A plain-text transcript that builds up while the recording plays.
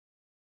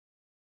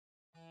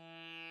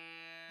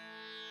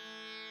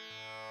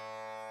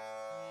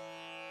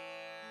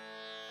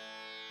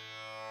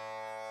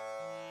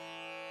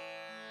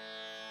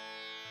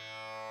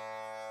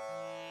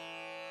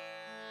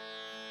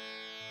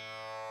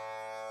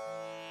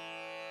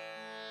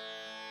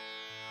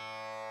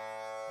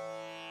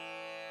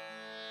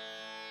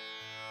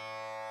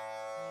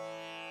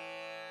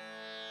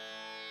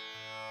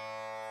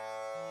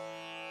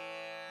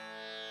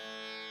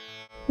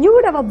you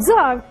would have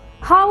observed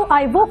how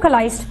I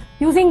vocalized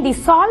using the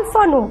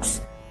solfa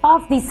notes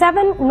of the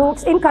 7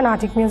 notes in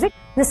Carnatic music.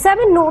 The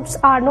 7 notes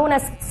are known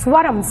as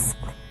swarams,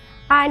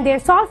 and their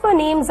solfa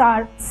names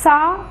are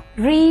sa,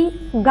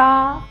 re,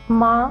 ga,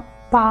 ma,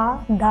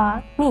 pa,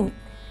 da, ni.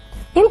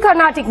 In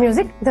Carnatic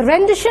music, the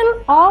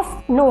rendition of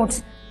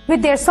notes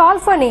with their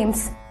solfa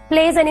names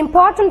plays an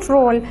important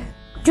role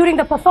during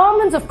the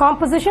performance of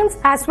compositions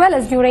as well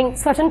as during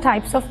certain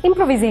types of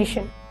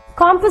improvisation.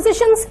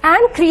 Compositions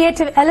and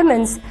creative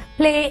elements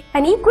play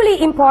an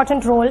equally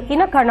important role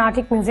in a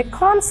Carnatic music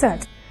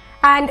concert,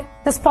 and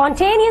the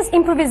spontaneous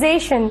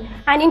improvisation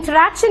and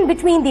interaction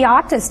between the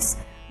artists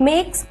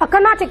makes a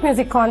Carnatic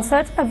music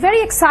concert a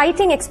very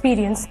exciting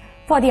experience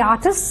for the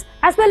artists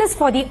as well as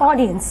for the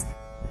audience.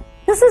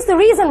 This is the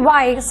reason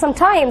why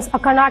sometimes a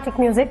Carnatic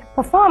music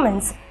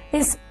performance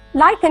is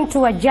likened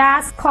to a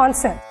jazz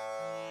concert.